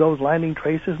of those landing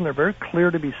traces, and they're very clear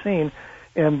to be seen.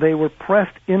 And they were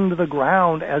pressed into the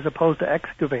ground as opposed to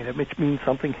excavated, which means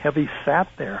something heavy sat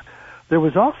there. There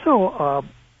was also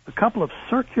a couple of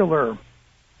circular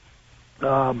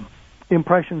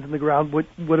impressions in the ground, which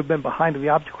would have been behind the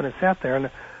object when it sat there.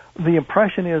 And the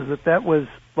impression is that was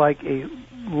like a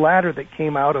ladder that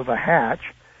came out of a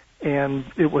hatch, and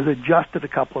it was adjusted a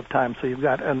couple of times. So you've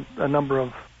got a number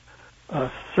of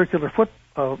circular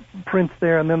footprints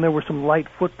there, and then there were some light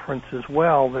footprints as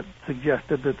well that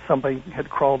suggested that somebody had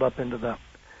crawled up into the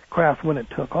craft when it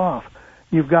took off.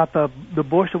 You've got the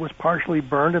bush that was partially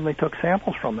burned, and they took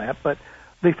samples from that, but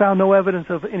they found no evidence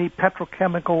of any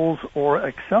petrochemicals or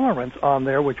accelerants on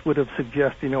there, which would have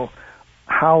suggested,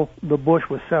 how the bush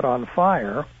was set on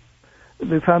fire.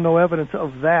 They found no evidence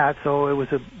of that, so it was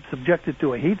subjected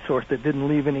to a heat source that didn't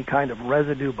leave any kind of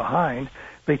residue behind.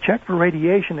 They checked for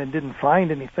radiation and didn't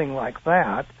find anything like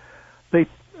that. They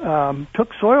took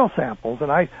soil samples,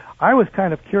 and I was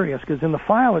kind of curious because in the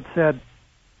file it said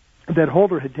that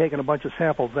Holder had taken a bunch of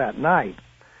samples that night,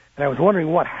 and I was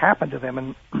wondering what happened to them.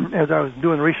 And as I was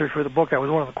doing research for the book, that was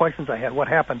one of the questions I had: what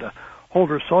happened to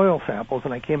Holder's soil samples?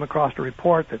 And I came across a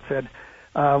report that said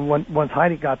once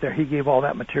Hynek got there, he gave all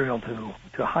that material to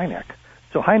Hynek.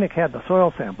 So Hynek had the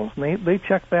soil samples, and they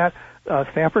checked that.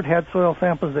 Stanford had soil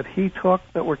samples that he took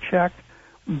that were checked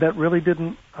that really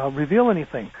didn't reveal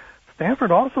anything.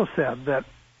 Stanford also said that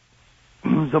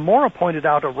Zamora pointed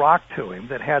out a rock to him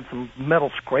that had some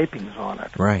metal scrapings on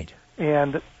it. Right.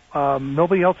 And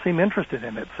nobody else seemed interested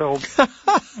in it. So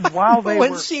while they no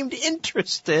one seemed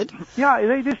interested. Yeah,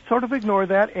 they just sort of ignored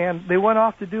that, and they went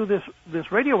off to do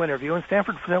this radio interview, and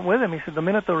Stanford went with him. He said the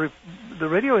minute the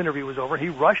radio interview was over, he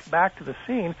rushed back to the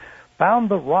scene, found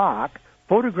the rock,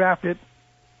 photographed it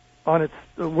on its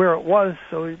where it was,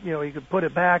 so he could put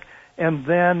it back, and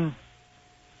then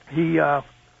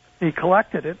he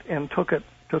collected it and took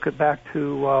it back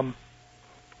to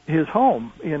his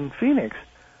home in Phoenix.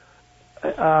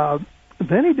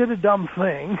 Then he did a dumb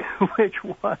thing, which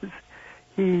was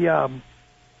he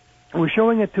was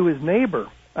showing it to his neighbor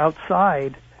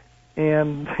outside,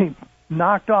 and they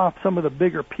knocked off some of the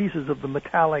bigger pieces of the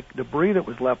metallic debris that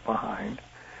was left behind.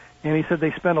 And he said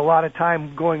they spent a lot of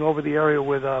time going over the area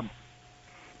with a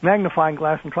magnifying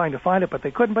glass and trying to find it, but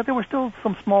they couldn't. But there were still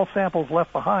some small samples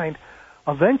left behind.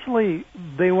 Eventually,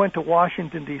 they went to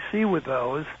Washington, D.C. with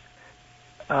those,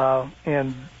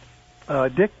 and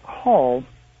Dick Hall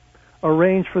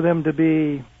arranged for them to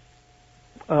be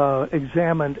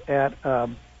examined at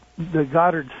the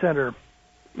Goddard Center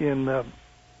in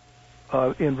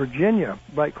Virginia,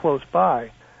 right close by.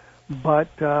 But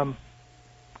then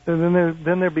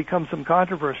there becomes some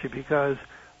controversy because,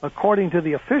 according to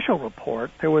the official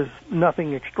report, there was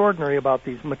nothing extraordinary about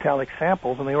these metallic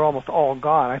samples, and they were almost all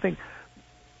gone. I think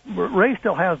Ray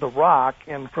still has the rock,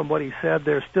 and from what he said,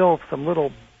 there's still some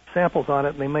little samples on it,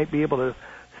 and they might be able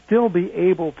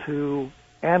to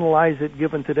analyze it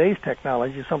given today's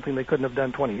technology, something they couldn't have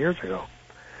done 20 years ago.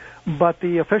 But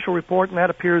the official report, and that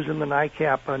appears in the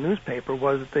NICAP newspaper,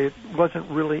 was that there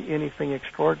wasn't really anything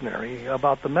extraordinary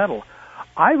about the metal.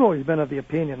 I've always been of the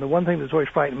opinion, the one thing that's always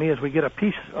frightened me is we get a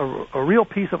real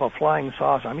piece of a flying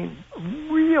saucer. I mean,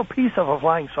 real piece of a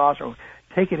flying saucer,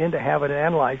 take it in to have it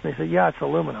analyzed, and they say, yeah, it's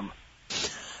aluminum.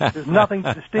 There's nothing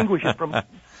to distinguish it from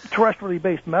terrestrially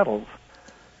based metals.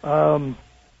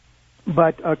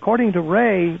 But according to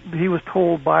Ray, he was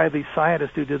told by the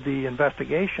scientist who did the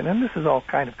investigation, and this is all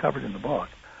kind of covered in the book,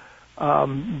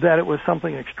 that it was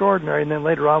something extraordinary. And then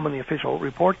later on, when the official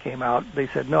report came out, they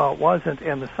said, no, it wasn't.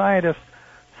 And the scientist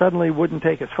suddenly wouldn't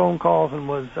take his phone calls and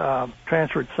was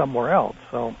transferred somewhere else.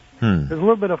 So there's a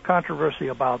little bit of controversy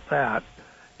about that.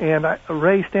 And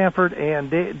Ray Stanford and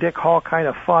Dick Hall kind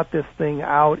of fought this thing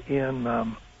out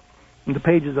in in the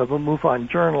pages of the MUFON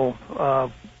Journal,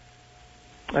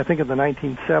 I think in the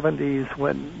 1970s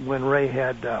when Ray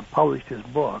had published his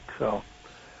book. So,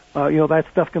 that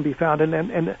stuff can be found.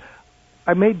 And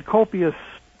I made copious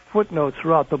footnotes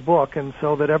throughout the book, and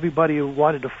so that everybody who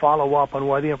wanted to follow up on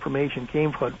where the information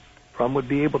came from would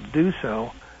be able to do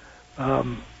so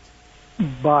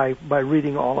by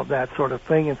reading all of that sort of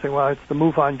thing and saying, well, it's the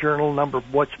MUFON Journal number,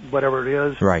 whatever it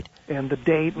is, right, and the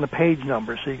date and the page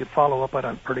number, so you could follow up on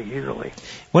it pretty easily.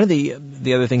 One of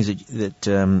the other things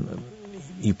that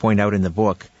you point out in the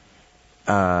book,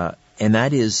 and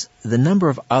that is the number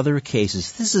of other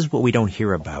cases. This is what we don't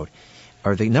hear about,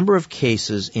 are the number of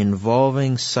cases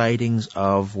involving sightings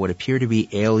of what appear to be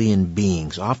alien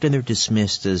beings. Often they're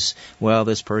dismissed as, well,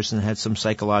 this person had some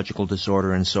psychological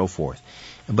disorder and so forth.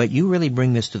 But you really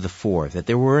bring this to the fore, that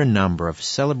there were a number of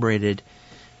celebrated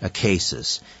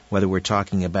cases, whether we're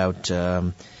talking about,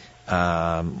 was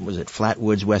it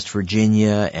Flatwoods, West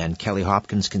Virginia, and Kelly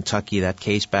Hopkins, Kentucky, that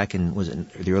case back in, was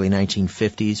it the early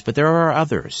 1950s? But there are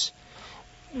others.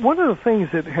 One of the things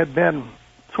that had been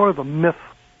sort of a myth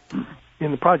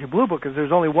in the Project Blue Book is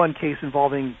there's only one case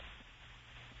involving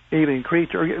alien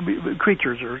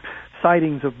creatures or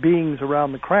sightings of beings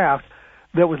around the craft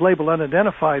that was labeled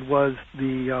unidentified was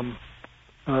the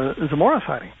Zamora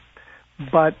sighting.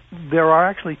 But there are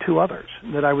actually two others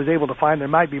that I was able to find. There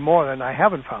might be more, and I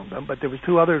haven't found them, but there was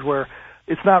two others where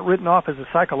it's not written off as a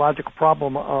psychological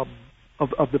problem of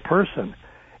the person.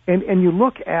 And you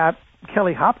look at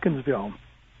Kelly Hopkinsville,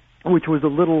 which was the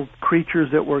little creatures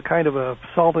that were kind of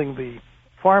assaulting the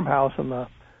farmhouse, and the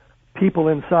people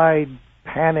inside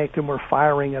panicked and were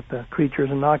firing at the creatures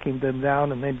and knocking them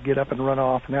down, and they'd get up and run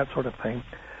off and that sort of thing.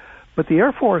 But the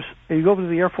Air Force, you go over to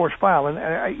the Air Force file, and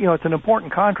it's an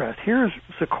important contrast. Here's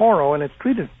Socorro, and it's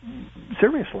treated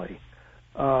seriously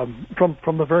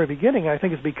from the very beginning. I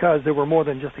think it's because there were more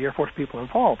than just the Air Force people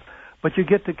involved. But you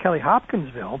get to Kelly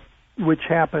Hopkinsville, which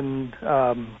happened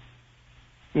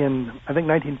in, I think,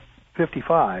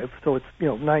 1955, so it's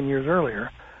 9 years earlier.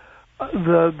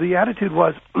 The attitude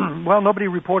was, well, nobody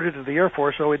reported to the Air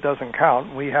Force, so it doesn't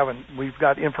count. We've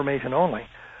got information only.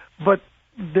 But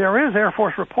there is Air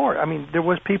Force report. I mean, there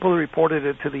was people who reported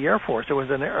it to the Air Force. There was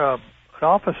an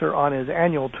officer on his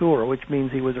annual tour, which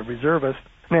means he was a reservist,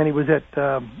 and he was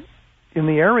in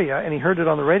the area, and he heard it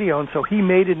on the radio, and so he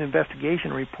made an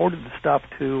investigation and reported the stuff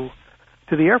to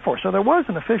the Air Force. So there was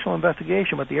an official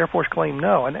investigation, but the Air Force claimed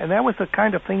no, and that was the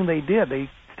kind of thing they did. They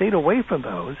stayed away from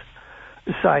those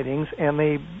sightings, and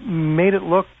they made it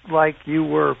look like you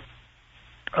were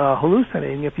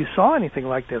hallucinating if you saw anything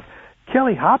like this.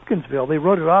 Kelly Hopkinsville, they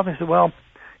wrote it off and said, well,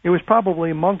 it was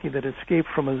probably a monkey that escaped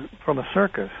from a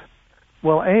circus.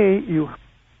 Well, you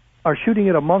are shooting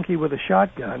at a monkey with a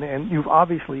shotgun, and you've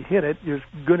obviously hit it. There's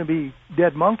going to be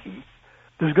dead monkey.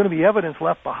 There's going to be evidence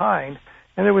left behind,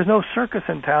 and there was no circus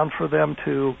in town for them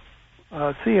to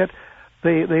see it.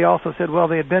 They also said, well,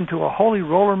 they had been to a Holy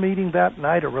Roller meeting that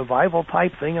night, a revival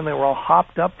type thing, and they were all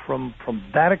hopped up from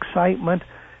that excitement,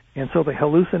 and so they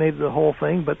hallucinated the whole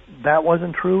thing, but that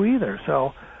wasn't true either.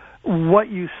 So what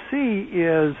you see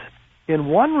is, in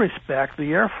one respect,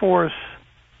 the Air Force,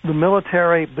 the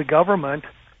military, the government,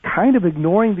 kind of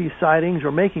ignoring these sightings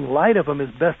or making light of them as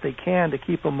best they can to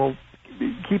keep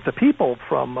the people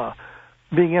from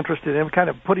being interested in, kind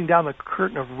of putting down the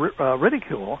curtain of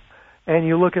ridicule. And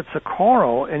you look at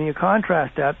Socorro, and you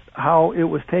contrast that, how it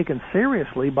was taken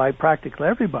seriously by practically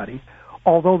everybody,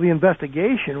 although the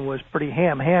investigation was pretty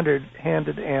ham-handed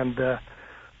and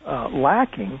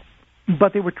lacking.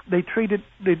 But they treated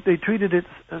it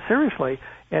seriously.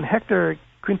 And Hector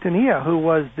Quintanilla, who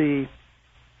was the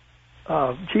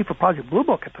chief of Project Blue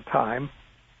Book at the time,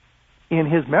 in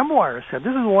his memoirs said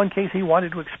this is one case he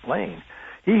wanted to explain.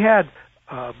 He had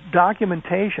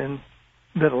documentation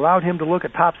that allowed him to look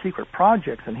at top-secret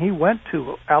projects, and he went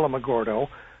to Alamogordo,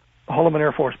 Holloman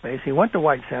Air Force Base. He went to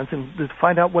White Sands and to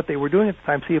find out what they were doing at the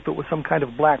time, see if it was some kind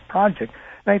of black project.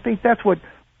 And I think that's what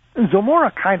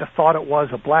Zamora kind of thought it was,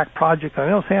 a black project. I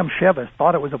know Sam Chevis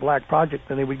thought it was a black project,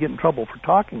 and they would get in trouble for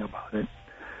talking about it.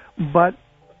 But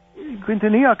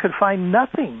Quintanilla could find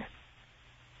nothing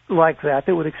like that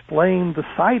would explain the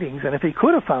sightings, and if he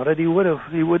could have found it, it would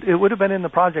have been in the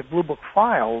Project Blue Book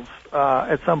files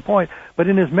at some point. But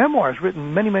in his memoirs,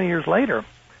 written many, many years later,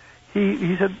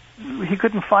 he said he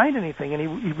couldn't find anything,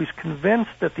 and he was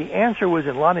convinced that the answer was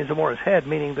in Lonnie Zamora's head,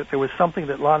 meaning that there was something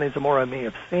that Lonnie Zamora may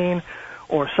have seen,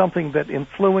 or something that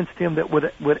influenced him that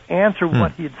would answer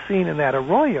what he had seen in that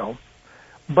arroyo,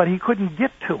 but he couldn't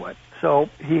get to it. So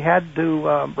he had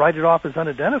to write it off as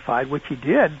unidentified, which he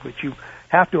did, which you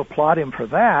have to applaud him for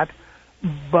that.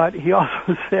 But he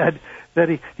also said that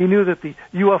he knew that the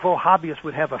UFO hobbyist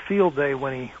would have a field day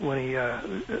when he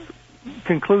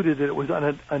concluded that it was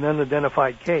an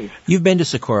unidentified case. You've been to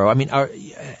Socorro. I mean,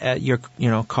 your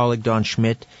colleague Don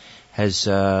Schmitt has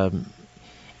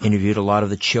interviewed a lot of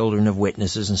the children of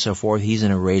witnesses and so forth. He's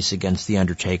in a race against the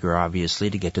Undertaker, obviously,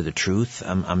 to get to the truth.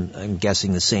 I'm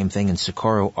guessing the same thing in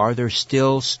Socorro. Are there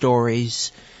still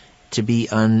stories to be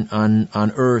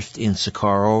unearthed in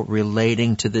Socorro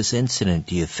relating to this incident,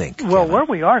 do you think, Kevin? Well, where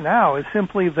we are now is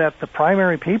simply that the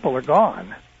primary people are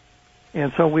gone.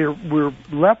 And so we're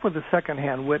left with the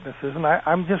secondhand witnesses, and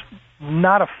I'm just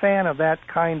not a fan of that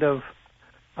kind of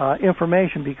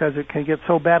information because it can get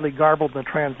so badly garbled in the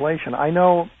translation. I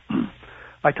know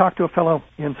I talked to a fellow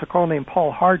in Socorro named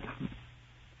Paul Hart,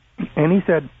 and he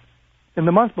said in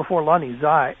the months before Lonnie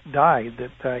died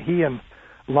that he and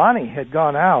Lonnie had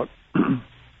gone out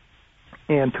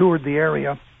and toured the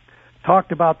area,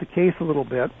 talked about the case a little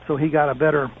bit, so he got a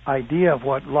better idea of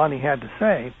what Lonnie had to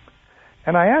say.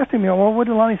 And I asked him, well, what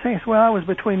did Lonnie say? He said, well, it was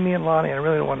between me and Lonnie. I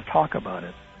really don't want to talk about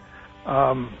it.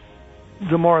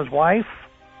 Zamora's wife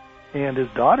and his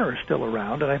daughter are still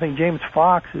around, and I think James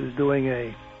Fox, who's doing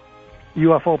a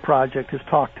UFO project, has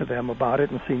talked to them about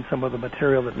it and seen some of the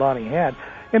material that Lonnie had.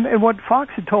 And what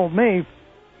Fox had told me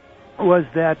was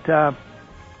that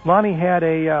Lonnie had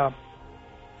a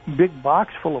big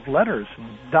box full of letters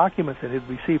and documents that he'd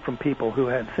received from people who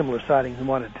had similar sightings and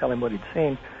wanted to tell him what he'd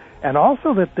seen. And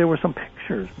also that there were some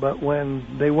pictures, but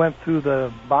when they went through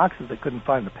the boxes, they couldn't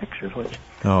find the pictures. Which,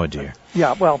 oh dear.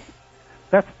 Yeah, well,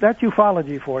 that's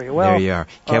ufology for you. Well, there you are,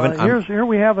 Kevin. Here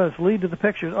we have us lead to the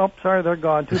pictures. Oh, sorry, they're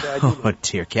gone. Too bad. Oh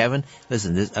dear, Kevin.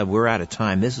 Listen, we're out of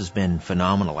time. This has been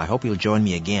phenomenal. I hope you'll join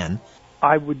me again.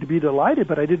 I would be delighted,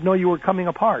 but I didn't know you were coming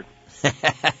apart.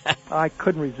 I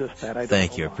couldn't resist that.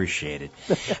 Thank you. Appreciate it.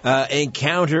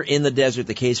 Encounter in the Desert,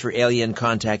 the case for alien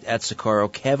contact at Socorro.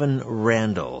 Kevin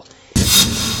Randle.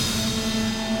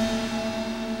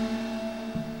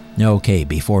 Okay,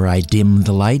 before I dim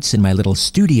the lights in my little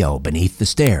studio beneath the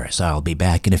stairs, I'll be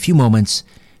back in a few moments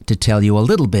to tell you a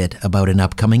little bit about an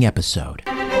upcoming episode.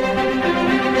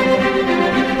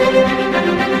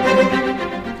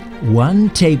 1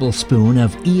 tablespoon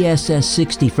of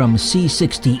ESS60 from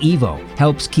C60 Evo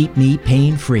helps keep me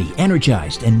pain-free,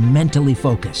 energized, and mentally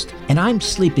focused. And I'm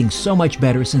sleeping so much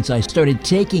better since I started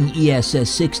taking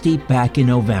ESS60 back in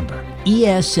November.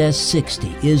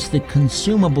 ESS60 is the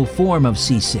consumable form of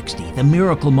C60, the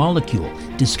miracle molecule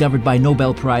discovered by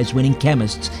Nobel Prize-winning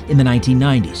chemists in the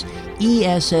 1990s.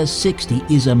 ESS60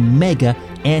 is a mega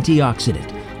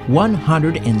antioxidant,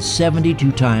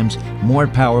 172 times more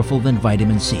powerful than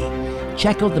vitamin C.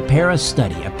 Check out the Paris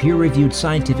study, a peer-reviewed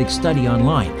scientific study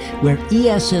online, where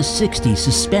ESS60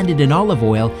 suspended in olive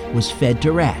oil was fed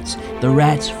to rats. The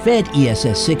rats fed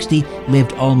ESS60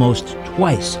 lived almost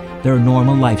twice their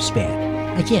normal lifespan.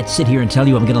 I can't sit here and tell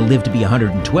you I'm going to live to be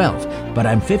 112, but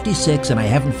I'm 56 and I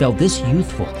haven't felt this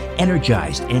youthful,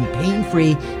 energized, and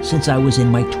pain-free since I was in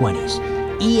my 20s.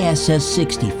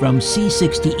 ESS60 from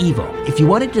C60 Evo. If you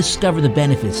want to discover the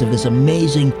benefits of this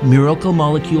amazing miracle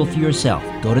molecule for yourself,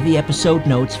 go to the episode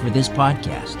notes for this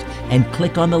podcast and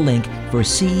click on the link for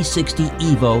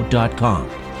C60evo.com.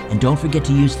 And don't forget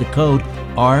to use the code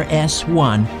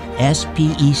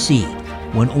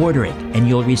RS1SPEC when ordering, and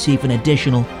you'll receive an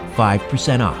additional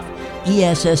 5% off.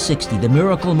 ESS60, the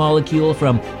miracle molecule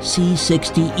from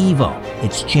C60 Evo.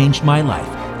 It's changed my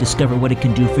life. Discover what it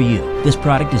can do for you. This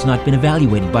product has not been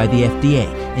evaluated by the FDA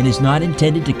and is not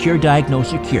intended to cure,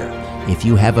 diagnose, or cure. If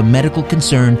you have a medical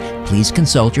concern, please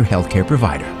consult your healthcare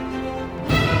provider.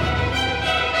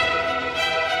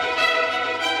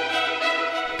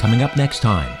 Coming up next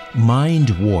time,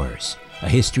 Mind Wars, a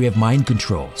history of mind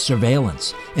control,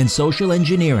 surveillance, and social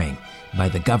engineering by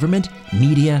the government,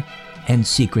 media, and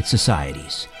secret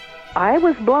societies. I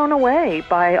was blown away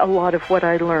by a lot of what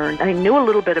I learned. I knew a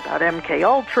little bit about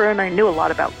MKUltra, and I knew a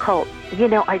lot about cults. You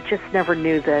know, I just never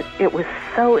knew that it was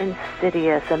so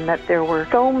insidious and that there were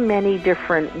so many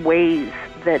different ways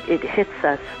that it hits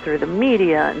us through the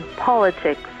media and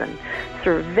politics and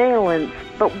surveillance.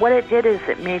 But what it did is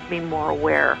it made me more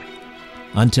aware.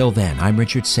 Until then, I'm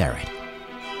Richard Syrett.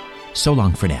 So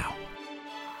long for now.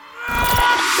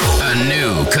 A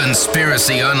new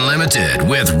Conspiracy Unlimited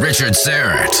with Richard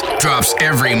Syrett drops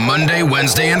every Monday,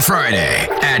 Wednesday, and Friday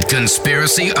at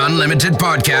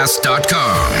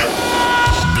conspiracyunlimitedpodcast.com.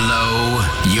 Blow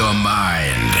your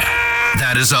mind.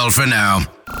 That is all for now.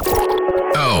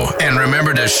 Oh, and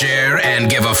remember to share and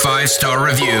give a 5-star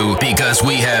review because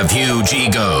we have huge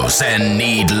egos and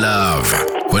need love.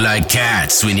 We're like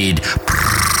cats. We need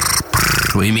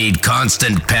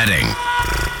constant petting.